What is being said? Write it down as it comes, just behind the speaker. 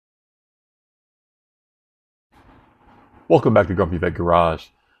Welcome back to Grumpy Vet Garage.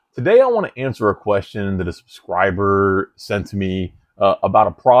 Today I want to answer a question that a subscriber sent to me about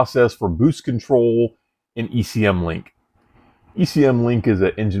a process for boost control in ECMLink. ECMLink is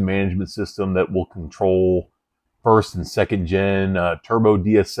an engine management system that will control first and second gen turbo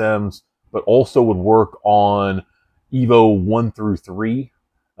DSMs, but also would work on Evo 1 through 3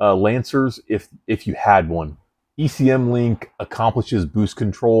 Lancers if you had one. ECMLink accomplishes boost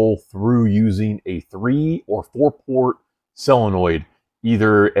control through using a 3 or 4 port solenoid,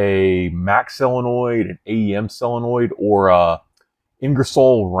 either a Max solenoid, an AEM solenoid, or a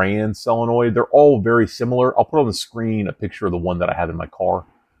Ingersoll Rand solenoid. They're all very similar. I'll put on the screen a picture of the one that I have in my car.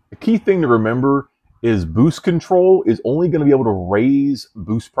 The key thing to remember is boost control is only going to be able to raise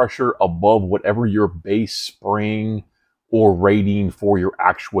boost pressure above whatever your base spring or rating for your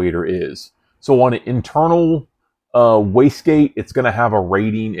actuator is. So on an internal wastegate, it's going to have a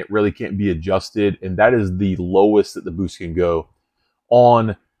rating. It really can't be adjusted, and that is the lowest that the boost can go.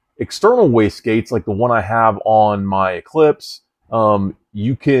 On external wastegates, like the one I have on my Eclipse,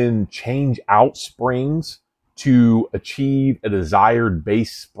 you can change out springs to achieve a desired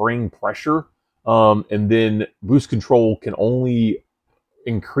base spring pressure, and then boost control can only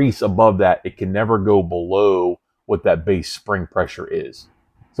increase above that. It can never go below what that base spring pressure is.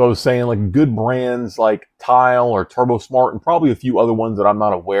 So I was saying, like, good brands like Tile or Turbo Smart and probably a few other ones that I'm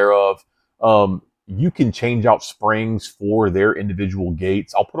not aware of, you can change out springs for their individual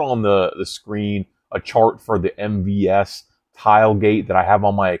gates. I'll put on the screen a chart for the MVS Tile gate that I have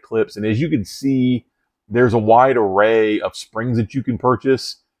on my Eclipse. And as you can see, there's a wide array of springs that you can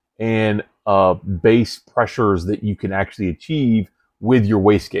purchase and base pressures that you can actually achieve with your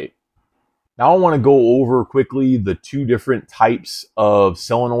wastegate. Now I want to go over quickly the two different types of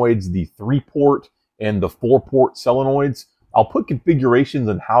solenoids, the 3-port and the 4-port solenoids. I'll put configurations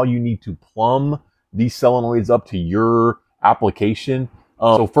on how you need to plumb these solenoids up to your application.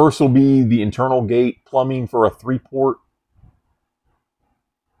 So first will be the internal gate plumbing for a 3-port,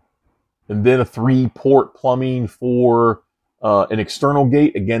 and then a 3-port plumbing for an external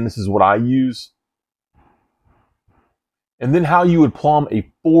gate. Again, this is what I use. And then how you would plumb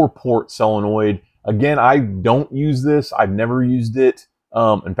a 4-port solenoid. Again, I don't use this. I've never used it.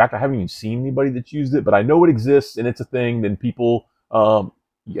 In fact, I haven't even seen anybody that's used it, but I know it exists and it's a thing. Then people, I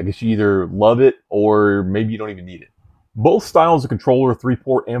guess you either love it or maybe you don't even need it. Both styles of controller,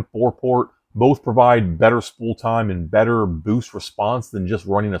 3-port and 4-port, both provide better spool time and better boost response than just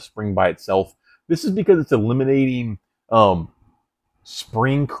running a spring by itself. This is because it's eliminating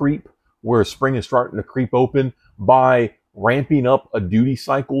spring creep, where a spring is starting to creep open, by ramping up a duty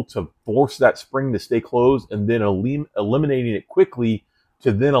cycle to force that spring to stay closed and then eliminating it quickly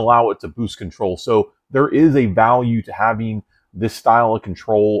to then allow it to boost control. So there is a value to having this style of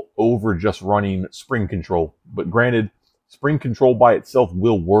control over just running spring control. But granted, spring control by itself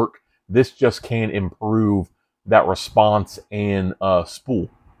will work. This just can improve that response and spool.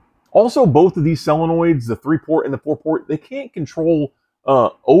 Also, both of these solenoids, the 3-port and the 4-port, they can't control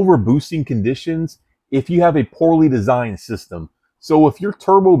over boosting conditions if you have a poorly designed system. So if your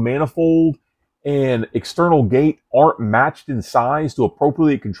turbo manifold and external gate aren't matched in size to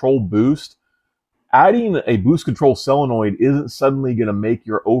appropriately control boost, adding a boost control solenoid isn't suddenly going to make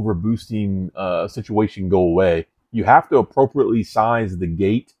your over boosting situation go away. You have to appropriately size the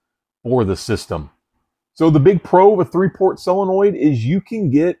gate for the system. So the big pro of a 3-port solenoid is you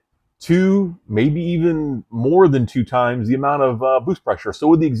can get 2, maybe even more than 2 times the amount of boost pressure. So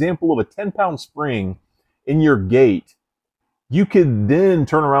with the example of a 10-pound spring in your gate, you could then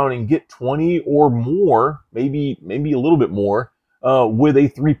turn around and get 20 or more, maybe a little bit more, with a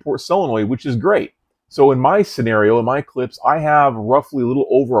 3-port solenoid, which is great. So in my scenario, in my Eclipse, I have roughly a little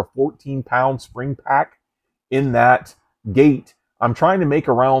over a 14-pound spring pack in that gate. I'm trying to make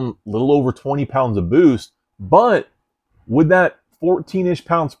around a little over 20 pounds of boost, but with that 14-ish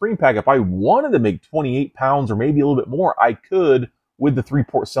pound spring pack, if I wanted to make 28 pounds or maybe a little bit more, I could with the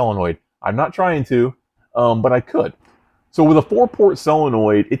 3-port solenoid. I'm not trying to, but I could. So with a 4-port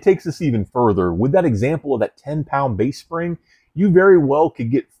solenoid, it takes this even further. With that example of that 10-pound base spring, you very well could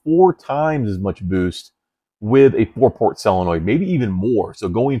get 4 times as much boost with a 4-port solenoid, maybe even more. So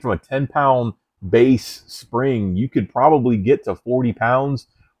going from a 10-pound base spring, you could probably get to 40 pounds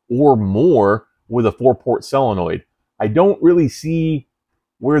or more with a 4-port solenoid. I don't really see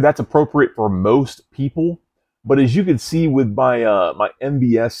where that's appropriate for most people, but as you can see with my my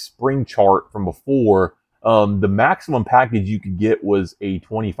MBS spring chart from before, the maximum package you could get was a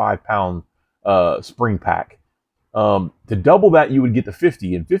 25-pound spring pack. To double that, you would get to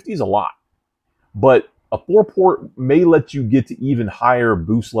 50, and 50 is a lot. But a 4-port may let you get to even higher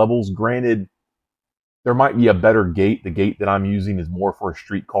boost levels. Granted, There might be a better gate. The gate that I'm using is more for a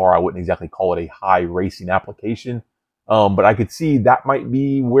street car. I wouldn't exactly call it a high racing application. But I could see that might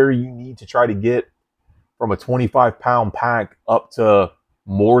be where you need to try to get from a 25-pound pack up to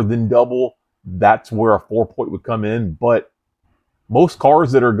more than double. That's where a 4-point would come in. But most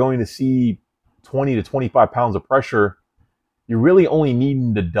cars that are going to see 20 to 25 pounds of pressure, you're really only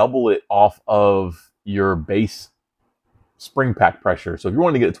needing to double it off of your base spring pack pressure. So if you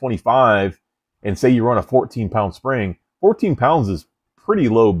want to get a 25 and say you run a 14-pound spring, 14 pounds is pretty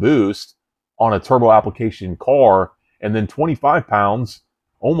low boost on a turbo application car. And then 25 pounds,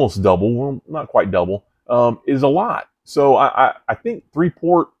 almost double, well, not quite double, is a lot. So I think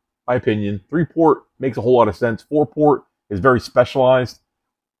 3-port, my opinion, 3-port makes a whole lot of sense. 4-port is very specialized.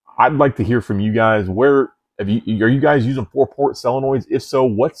 I'd like to hear from you guys. Are you guys using 4-port solenoids? If so,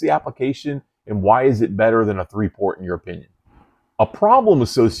 what's the application and why is it better than a 3-port in your opinion? A problem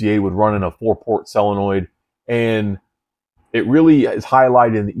associated with running a 4-port solenoid, and it really is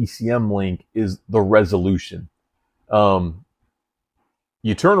highlighted in the ECMLink, is the resolution.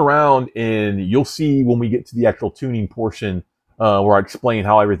 You turn around and you'll see when we get to the actual tuning portion where I explain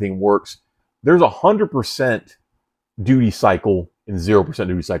how everything works, there's 100% duty cycle and 0%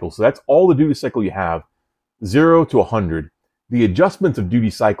 duty cycle. So that's all the duty cycle you have, 0 to 100. The adjustments of duty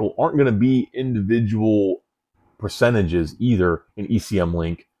cycle aren't going to be individual percentages either in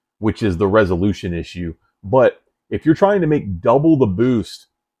ECMLink, which is the resolution issue. But if you're trying to make double the boost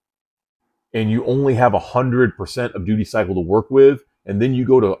and you only have 100% of duty cycle to work with, and then you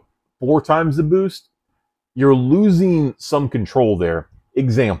go to 4 times the boost, you're losing some control there.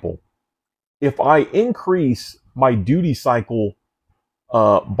 Example, if I increase my duty cycle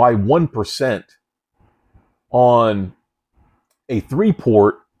by 1% on a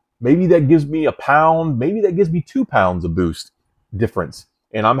 3-port, maybe that gives me a pound, maybe that gives me 2 pounds of boost difference.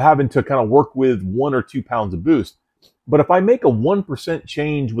 And I'm having to kind of work with 1 or 2 pounds of boost. But if I make a 1%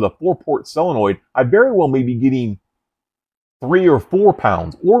 change with a 4-port solenoid, I very well may be getting 3 or 4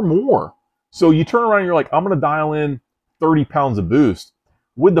 pounds or more. So you turn around and you're like, I'm going to dial in 30 pounds of boost.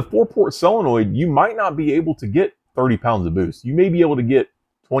 With the 4-port solenoid, you might not be able to get 30 pounds of boost. You may be able to get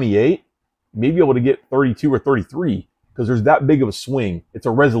 28, you may be able to get 32 or 33 because there's that big of a swing. It's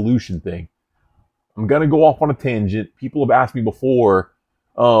a resolution thing. I'm going to go off on a tangent. People have asked me before,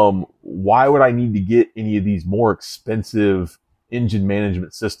 why would I need to get any of these more expensive engine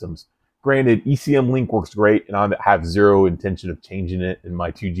management systems? Granted, ECMLink works great, and I have zero intention of changing it in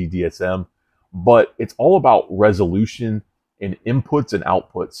my 2G DSM, but it's all about resolution and inputs and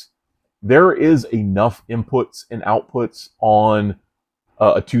outputs. There is enough inputs and outputs on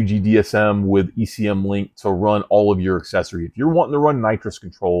a 2G DSM with ECMLink to run all of your accessory. If you're wanting to run nitrous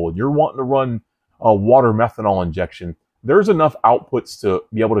control, and you're wanting to run water methanol injection, there's enough outputs to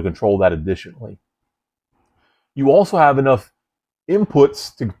be able to control that additionally. You also have enough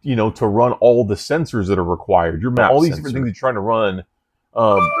inputs to run all the sensors that are required. Your map, all these different things you're trying to run,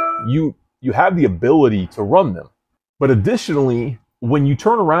 you have the ability to run them. But additionally, when you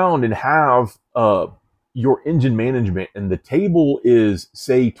turn around and have your engine management and the table is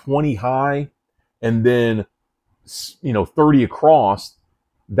say 20 high and then 30 across,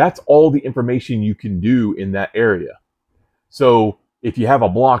 that's all the information you can do in that area. So if you have a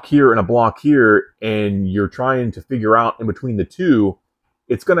block here and a block here and you're trying to figure out in between the two,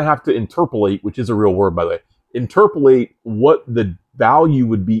 it's going to have to interpolate, which is a real word by the way, interpolate what the value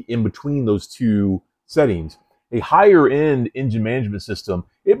would be in between those two settings. A higher end engine management system,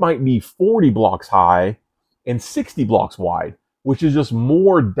 it might be 40 blocks high and 60 blocks wide, which is just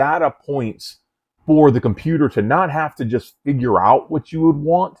more data points for the computer to not have to just figure out what you would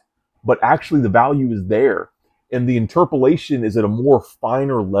want, but actually the value is there. And the interpolation is at a more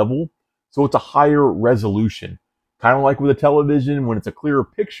finer level, so it's a higher resolution. Kind of like with a television, when it's a clearer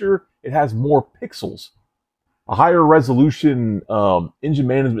picture, it has more pixels. A higher resolution engine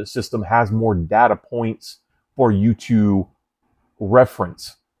management system has more data points for you to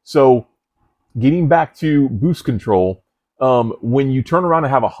reference. So getting back to boost control, when you turn around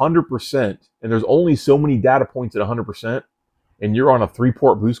and have 100%, and there's only so many data points at 100%, and you're on a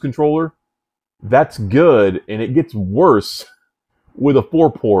 3-port boost controller, that's good, and it gets worse with a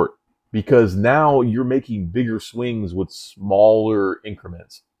 4-port because now you're making bigger swings with smaller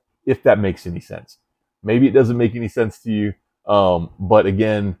increments, if that makes any sense. Maybe it doesn't make any sense to you, but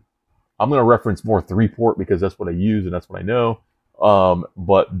again, I'm going to reference more 3-port because that's what I use and that's what I know,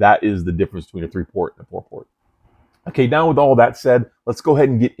 but that is the difference between a 3-port and a 4-port. Okay, now with all that said, let's go ahead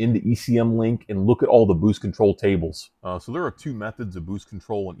and get into ECMLink and look at all the boost control tables. So there are 2 methods of boost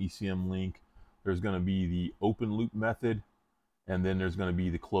control in ECMLink. There's going to be the open loop method, and then there's going to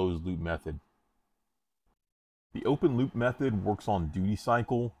be the closed loop method. The open loop method works on duty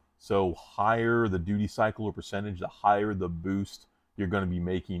cycle. So higher the duty cycle or percentage, the higher the boost you're going to be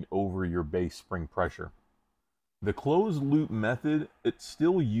making over your base spring pressure. The closed loop method, it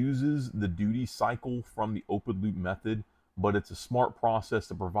still uses the duty cycle from the open loop method, but it's a smart process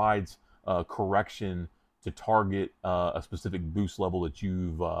that provides correction to target a specific boost level that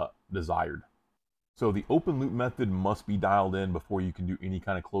you've desired. So the open loop method must be dialed in before you can do any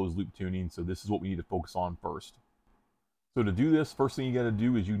kind of closed loop tuning. So this is what we need to focus on first. So to do this, first thing you got to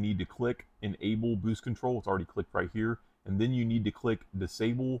do is you need to click Enable Boost Control. It's already clicked right here. And then you need to click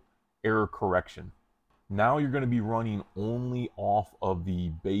Disable Error Correction. Now you're going to be running only off of the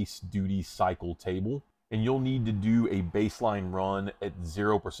base duty cycle table. And you'll need to do a baseline run at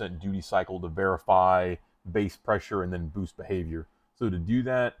 0% duty cycle to verify base pressure and then boost behavior. So to do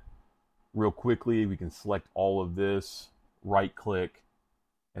that, real quickly, we can select all of this, right click,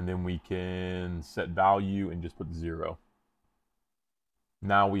 and then we can set value and just put 0.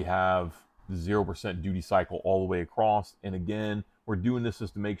 Now we have 0% duty cycle all the way across. And again, we're doing this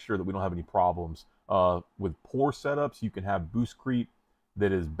just to make sure that we don't have any problems. With poor setups, you can have boost creep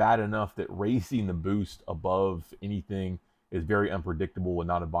that is bad enough that raising the boost above anything is very unpredictable and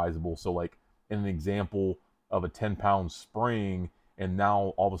not advisable. So like in an example of a 10-pound spring, and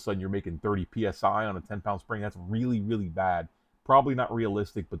now all of a sudden you're making 30 PSI on a 10-pound spring, that's really, really bad. Probably not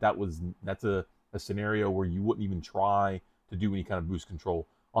realistic, but that's a scenario where you wouldn't even try to do any kind of boost control.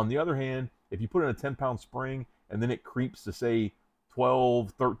 On the other hand, if you put in a 10-pound spring and then it creeps to say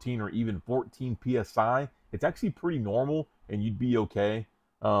 12, 13, or even 14 PSI, it's actually pretty normal and you'd be okay.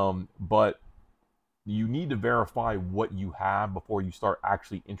 But you need to verify what you have before you start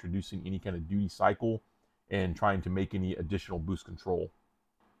actually introducing any kind of duty cycle and trying to make any additional boost control.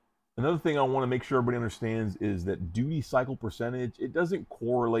 Another thing I want to make sure everybody understands is that duty cycle percentage, it doesn't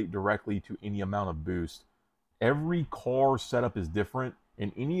correlate directly to any amount of boost. Every car setup is different,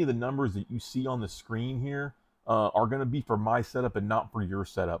 and any of the numbers that you see on the screen here are going to be for my setup and not for your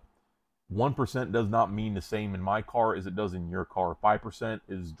setup. 1% does not mean the same in my car as it does in your car. 5%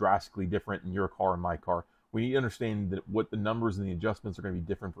 is drastically different in your car and my car. We need to understand that what the numbers and the adjustments are going to be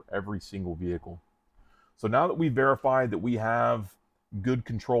different for every single vehicle. So now that we've verified that we have good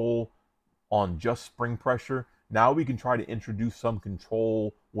control on just spring pressure, now we can try to introduce some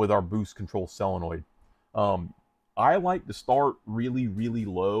control with our boost control solenoid. I like to start really, really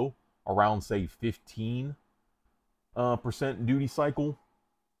low, around say 15% duty cycle,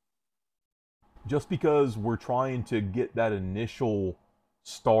 just because we're trying to get that initial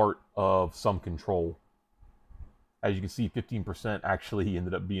start of some control. As you can see, 15% actually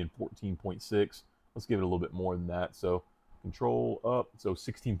ended up being 14.6. Let's give it a little bit more than that. So control up, so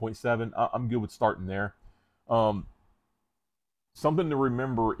 16.7. I'm good with starting there. Something to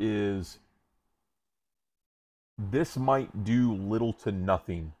remember is this might do little to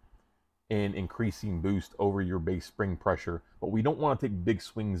nothing in increasing boost over your base spring pressure, but we don't want to take big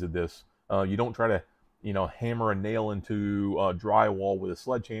swings of this. You don't try to, hammer a nail into drywall with a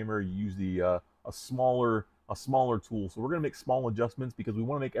sledgehammer. You use a smaller tool. So we're going to make small adjustments because we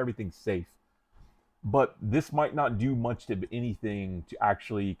want to make everything safe. But this might not do much to anything to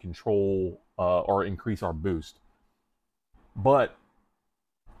actually control or increase our boost. But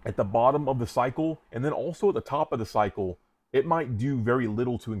at the bottom of the cycle, and then also at the top of the cycle, it might do very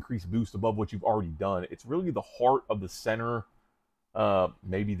little to increase boost above what you've already done. It's really the heart of the center,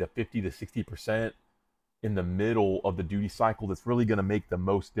 maybe the 50 to 60% in the middle of the duty cycle that's really going to make the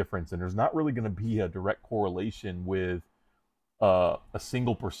most difference. And there's not really going to be a direct correlation with a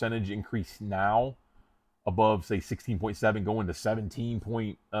single percentage increase now above, say, 16.7 going to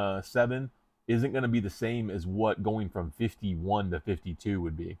 17.7 isn't going to be the same as what going from 51 to 52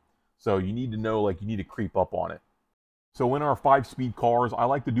 would be. So you need to know, you need to creep up on it. So in our 5-speed cars, I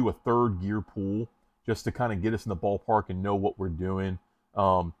like to do a 3rd gear pull just to kind of get us in the ballpark and know what we're doing.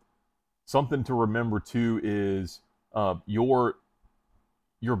 Something to remember too is your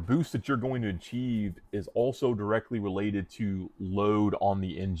boost that you're going to achieve is also directly related to load on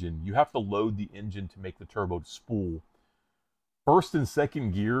the engine. You have to load the engine to make the turbo spool. 1st and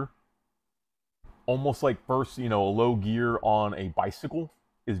 2nd gear, almost like first, a low gear on a bicycle,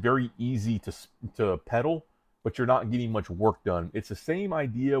 is very easy to pedal, but you're not getting much work done. It's the same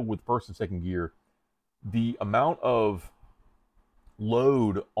idea with 1st and 2nd gear. The amount of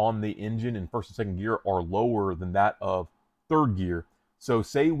load on the engine in 1st and 2nd gear are lower than that of 3rd gear. So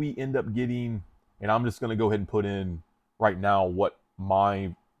say we end up getting, and I'm just going to go ahead and put in right now what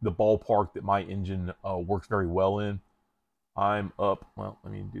the ballpark that my engine works very well in. I'm up, well,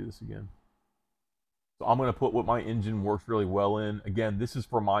 let me do this again. So I'm going to put what my engine works really well in. Again, this is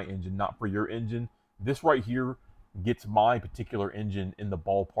for my engine, not for your engine. This right here gets my particular engine in the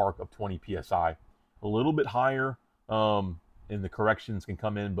ballpark of 20 psi. A little bit higher, and the corrections can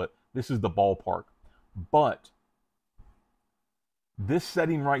come in, but this is the ballpark. But this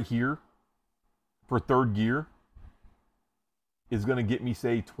setting right here for third gear is going to get me,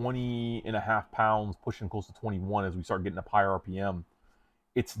 say, 20.5 pounds, pushing close to 21 as we start getting up higher RPM.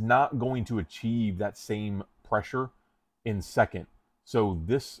 It's not going to achieve that same pressure in second. So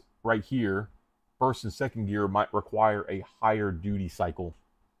this right here, first and second gear, might require a higher duty cycle.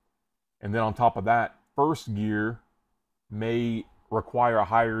 And then on top of that, first gear may require a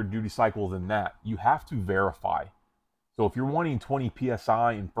higher duty cycle than that. You have to verify. So if you're wanting 20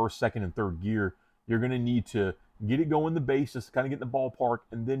 psi in first, second, and third gear, you're going to need to get it going the base, just to kind of get in the ballpark,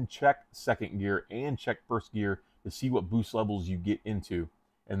 and then check second gear and check first gear to see what boost levels you get into,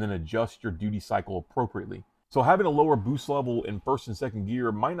 and then adjust your duty cycle appropriately. So having a lower boost level in first and second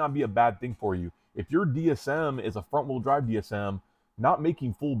gear might not be a bad thing for you. If your DSM is a front wheel drive DSM, not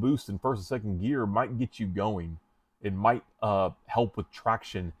making full boost in first and second gear might get you going. It might help with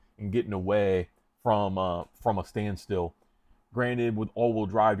traction and getting away from a standstill. Granted, with all-wheel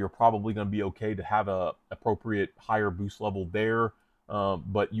drive, you're probably going to be okay to have a appropriate higher boost level there,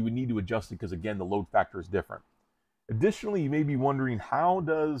 but you would need to adjust it because, again, the load factor is different. Additionally, you may be wondering, how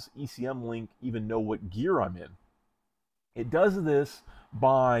does ECMLink even know what gear I'm in? It does this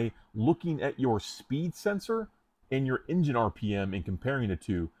by looking at your speed sensor and your engine RPM and comparing the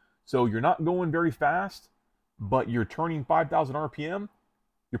two. So you're not going very fast, but you're turning 5,000 RPM,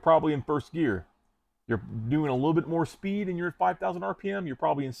 you're probably in first gear. You're doing a little bit more speed and you're at 5,000 RPM, you're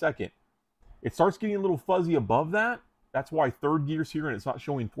probably in second. It starts getting a little fuzzy above that. That's why third gear's here and it's not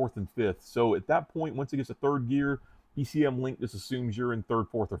showing fourth and fifth. So at that point, once it gets to third gear, ECMLink just assumes you're in third,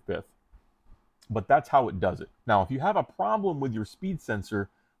 fourth, or fifth. But that's how it does it. Now, if you have a problem with your speed sensor,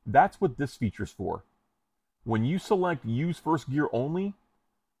 that's what this feature's for. When you select use first gear only,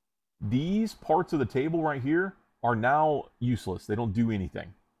 these parts of the table right here are now useless. They don't do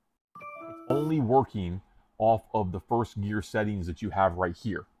anything. It's only working off of the first gear settings that you have right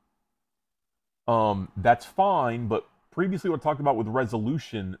here. That's fine, but previously what I talked about with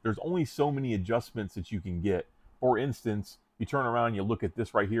resolution, there's only so many adjustments that you can get. For instance, you turn around and you look at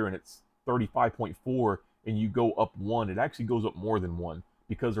this right here and it's 35.4 and you go up 1. It actually goes up more than 1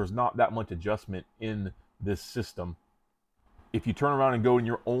 because there's not that much adjustment in this system. If you turn around and go in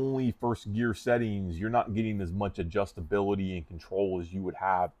your only first gear settings, you're not getting as much adjustability and control as you would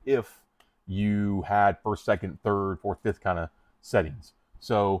have if you had first, second, third, fourth, fifth kind of settings.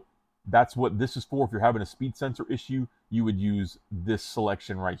 So that's what this is for. If you're having a speed sensor issue, you would use this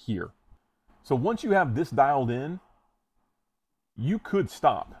selection right here. So once you have this dialed in, you could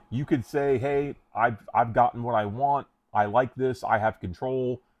stop. You could say, hey, I've gotten what I want. I like this. I have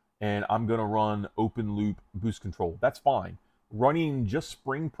control, and I'm going to run open loop boost control. That's fine. Running just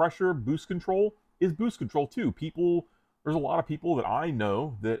spring pressure boost control is boost control too. There's a lot of people that I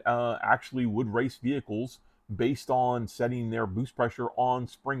know that actually would race vehicles based on setting their boost pressure on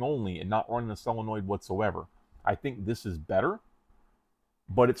spring only and not running a solenoid whatsoever. I think this is better,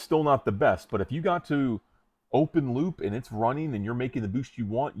 but it's still not the best. But if you got to open loop and it's running and you're making the boost you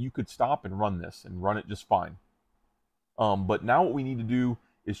want, you could stop and run this and run it just fine. But now what we need to do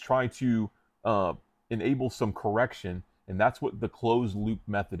is try to enable some correction, and that's what the closed loop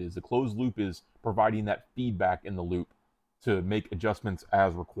method is. The closed loop is providing that feedback in the loop to make adjustments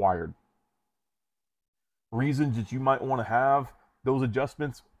as required. Reasons that you might want to have those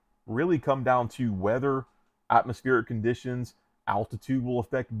adjustments really come down to weather, atmospheric conditions, altitude will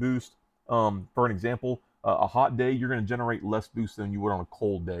affect boost. For an example, a hot day, you're going to generate less boost than you would on a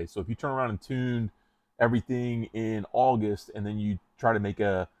cold day. So if you turn around and tune everything in August and then you try to make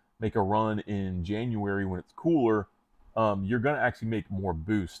a run in January when it's cooler, you're going to actually make more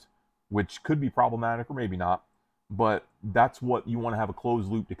boost, which could be problematic or maybe not. But that's what you want to have a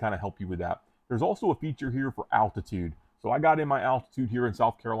closed loop to kind of help you with that. There's also a feature here for altitude. So I got in my altitude here in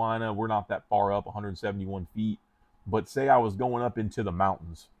South Carolina. We're not that far up, 171 feet. But say I was going up into the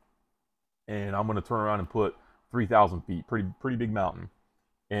mountains and I'm going to turn around and put 3,000 feet, pretty big mountain.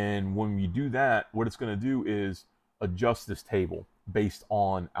 And when we do that, what it's going to do is adjust this table based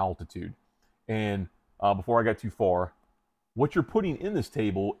on altitude. And before I got too far, what you're putting in this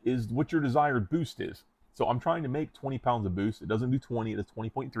table is what your desired boost is. So I'm trying to make 20 pounds of boost. It doesn't do 20, it's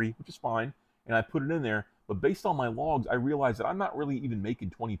 20.3, which is fine. And I put it in there. But based on my logs, I realized that I'm not really even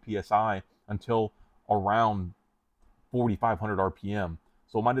making 20 PSI until around 4,500 RPM.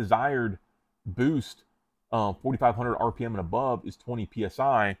 So my desired boost, 4,500 RPM and above, is 20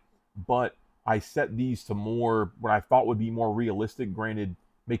 PSI. But I set these to more, what I thought would be more realistic. Granted,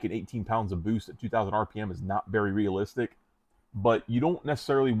 making 18 pounds of boost at 2,000 RPM is not very realistic. But you don't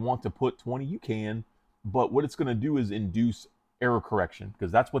necessarily want to put 20. You can, but what it's going to do is induce error correction,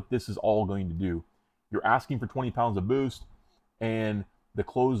 because that's what this is all going to do. You're asking for 20 pounds of boost, and the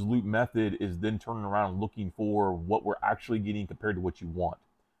closed loop method is then turning around looking for what we're actually getting compared to what you want.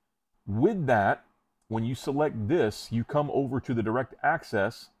 With that, when you select this, you come over to the direct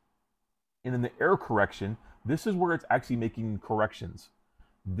access, and in the error correction, this is where it's actually making corrections.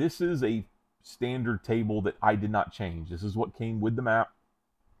 This is a standard table that I did not change. This is what came with the map,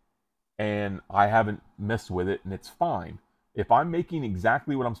 and I haven't messed with it, and it's fine. If I'm making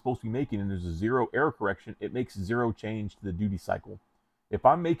exactly what I'm supposed to be making and there's a 0 error correction, it makes 0 change to the duty cycle. If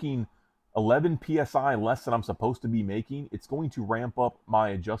I'm making 11 psi less than I'm supposed to be making, it's going to ramp up my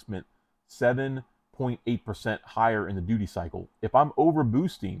adjustment 7.8% higher in the duty cycle. If I'm over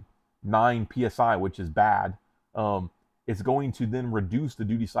boosting 9 psi, which is bad, it's going to then reduce the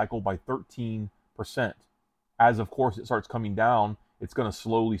duty cycle by 13%. As of course it starts coming down, it's going to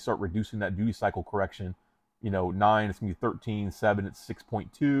slowly start reducing that duty cycle correction. 9, it's going to be 13, 7, it's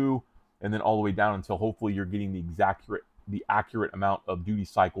 6.2, and then all the way down until hopefully you're getting the accurate amount of duty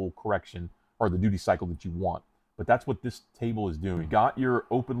cycle correction, or the duty cycle that you want. But that's what this table is doing. You got your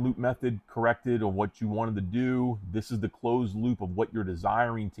open loop method corrected of what you wanted to do. This is the closed loop of what you're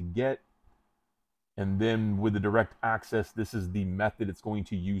desiring to get. And then with the direct access, this is the method it's going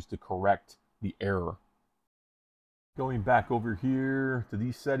to use to correct the error. Going back over here to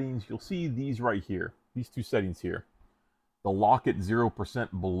these settings, you'll see these right here. These two settings here. The lock at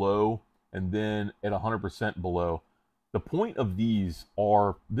 0% below, and then at 100% below. The point of these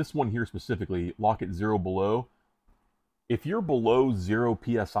are, this one here specifically, lock at 0 below. If you're below 0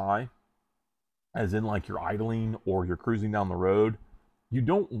 psi, as in like you're idling or you're cruising down the road, you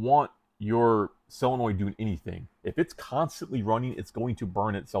don't want your solenoid doing anything. If it's constantly running, it's going to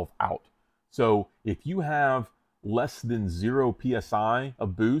burn itself out. So if you have less than 0 psi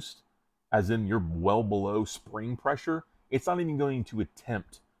of boost, as in you're well below spring pressure, it's not even going to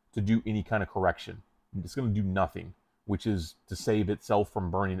attempt to do any kind of correction. It's going to do nothing, which is to save itself from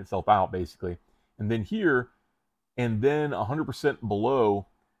burning itself out, basically. And then here, and then 100% below,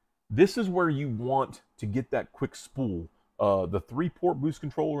 this is where you want to get that quick spool. The 3-port boost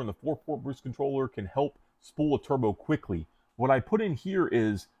controller and the 4-port boost controller can help spool a turbo quickly. What I put in here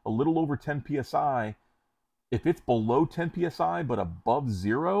is a little over 10 psi. If it's below 10 psi but above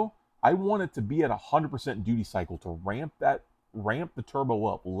 0, I want it to be at 100% duty cycle to ramp the turbo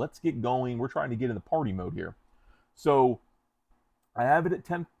up. Let's get going. We're trying to get in the party mode here. So I have it at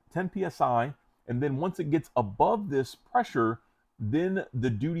 10 psi, and then once it gets above this pressure, then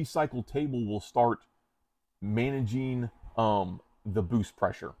the duty cycle table will start managing the boost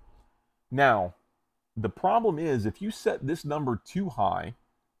pressure. Now, the problem is if you set this number too high,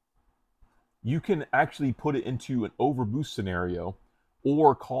 you can actually put it into an overboost scenario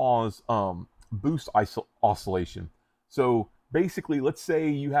or cause boost oscillation. So basically, let's say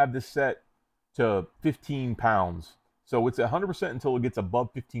you have this set to 15 pounds. So it's 100% until it gets above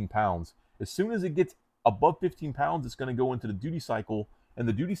 15 pounds. As soon as it gets above 15 pounds, it's going to go into the duty cycle, and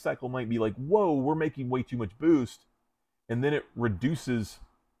the duty cycle might be like, whoa, we're making way too much boost. And then it reduces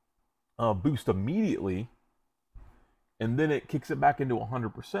boost immediately, and then it kicks it back into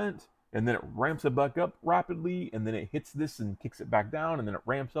 100%. And then it ramps it back up rapidly, and then it hits this and kicks it back down, and then it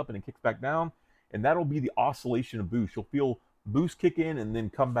ramps up and it kicks back down, and that'll be the oscillation of boost. You'll feel boost kick in and then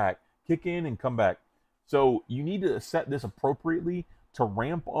come back, kick in and come back. So you need to set this appropriately to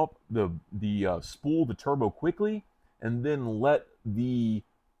ramp up the spool, the turbo quickly, and then let the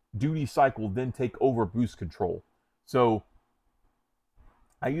duty cycle then take over boost control. So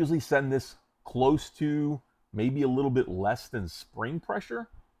I usually send this close to maybe a little bit less than spring pressure,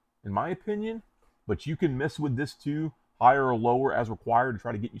 in my opinion, but you can mess with this too, higher or lower as required, to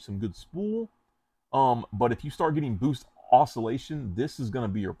try to get you some good spool. But if you start getting boost oscillation, this is going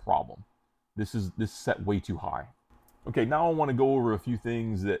to be your problem. This is set way too high. Okay, now I want to go over a few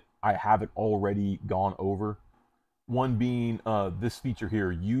things that I haven't already gone over. One being this feature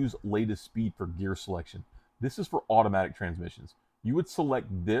here, use latest speed for gear selection. This is for automatic transmissions. You would select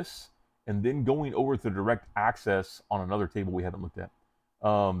this, and then going over to direct access on another table we haven't looked at,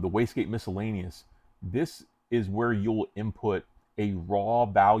 the wastegate miscellaneous. This is where you'll input a raw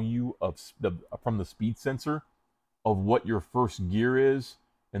value of from the speed sensor of what your first gear is,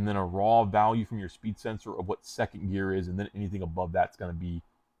 and then a raw value from your speed sensor of what second gear is, and then anything above that's going to be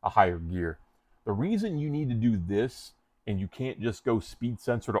a higher gear. The reason you need to do this, and you can't just go speed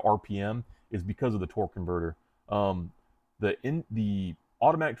sensor to RPM, is because of the torque converter. The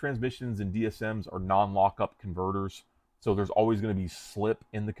automatic transmissions and DSMs are non-lockup converters So there's always going to be slip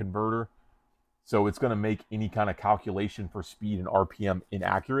in the converter. So it's going to make any kind of calculation for speed and RPM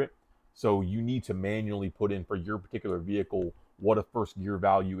inaccurate. So you need to manually put in for your particular vehicle what a first gear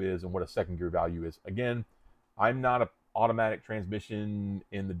value is and what a second gear value is. Again, I'm not an automatic transmission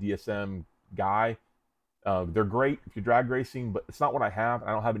in the DSM guy. They're great if you're drag racing, but it's not what I have.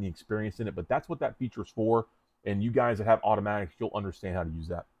 I don't have any experience in it, but that's what that feature is for. And you guys that have automatics, you'll understand how to use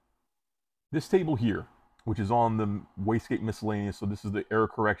that. This table here, which is on the wastegate miscellaneous, so this is the error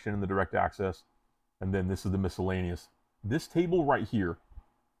correction and the direct access, and then this is the miscellaneous. This table right here,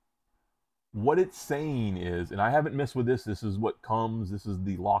 what it's saying is, and I haven't messed with this, this is what comes, this is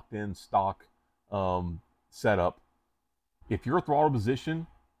the locked in stock setup. If your throttle position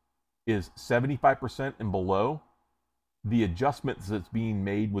is 75% and below, the adjustments that's being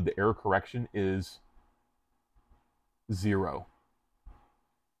made with the error correction is 0.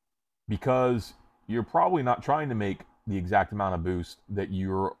 Because you're probably not trying to make the exact amount of boost that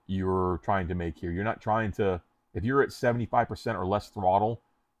you're trying to make here. You're not trying to, if you're at 75% or less throttle,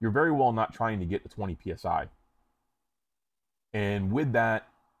 you're very well not trying to get to 20 psi. And with that,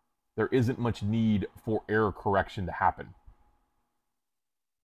 there isn't much need for error correction to happen.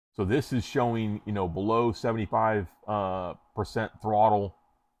 So this is showing, you know, below 75% throttle,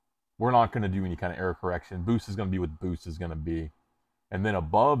 we're not going to do any kind of error correction. Boost is going to be what boost is going to be. And then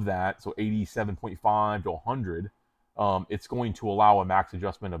above that, so 87.5 to 100, it's going to allow a max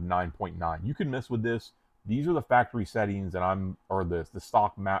adjustment of 9.9. You can mess with this. These are the factory settings that or the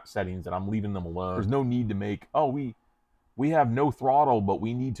stock map settings, and I'm leaving them alone. There's no need to make, oh, we have no throttle, but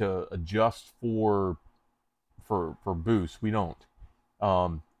we need to adjust for boost. We don't.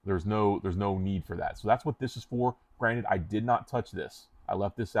 There's no need for that. So that's what this is for. Granted, I did not touch this. I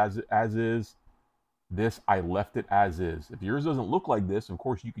left this as is. This, I left it as is. If yours doesn't look like this, of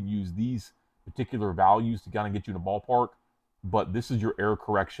course, you can use these particular values to kind of get you in a ballpark. But this is your error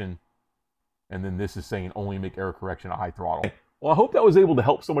correction. And then this is saying only make error correction at high throttle. Well, I hope that was able to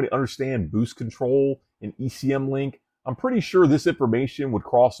help somebody understand boost control and ECMLink. I'm pretty sure this information would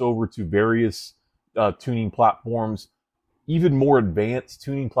cross over to various tuning platforms. Even more advanced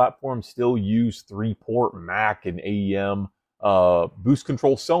tuning platforms still use 3-port MAC and AEM boost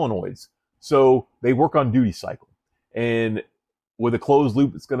control solenoids. So they work on duty cycle. And with a closed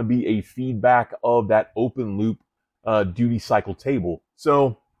loop, it's going to be a feedback of that open loop duty cycle table.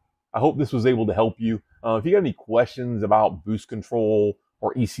 So I hope this was able to help you. If you got any questions about boost control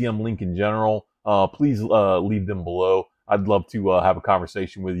or ECMLink in general, please leave them below. I'd love to have a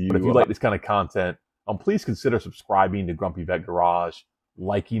conversation with you. But if you like this kind of content, please consider subscribing to Grumpy Vet Garage,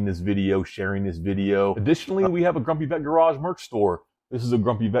 liking this video, sharing this video. Additionally, we have a Grumpy Vet Garage merch store. This is a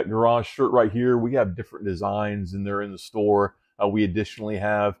Grumpy Vet Garage shirt right here. We have different designs and they're in the store. We additionally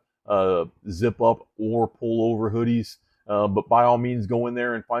have zip up or pull over hoodies. But by all means, go in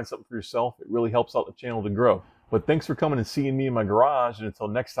there and find something for yourself. It really helps out the channel to grow. But thanks for coming and seeing me in my garage. And until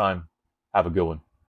next time, have a good one.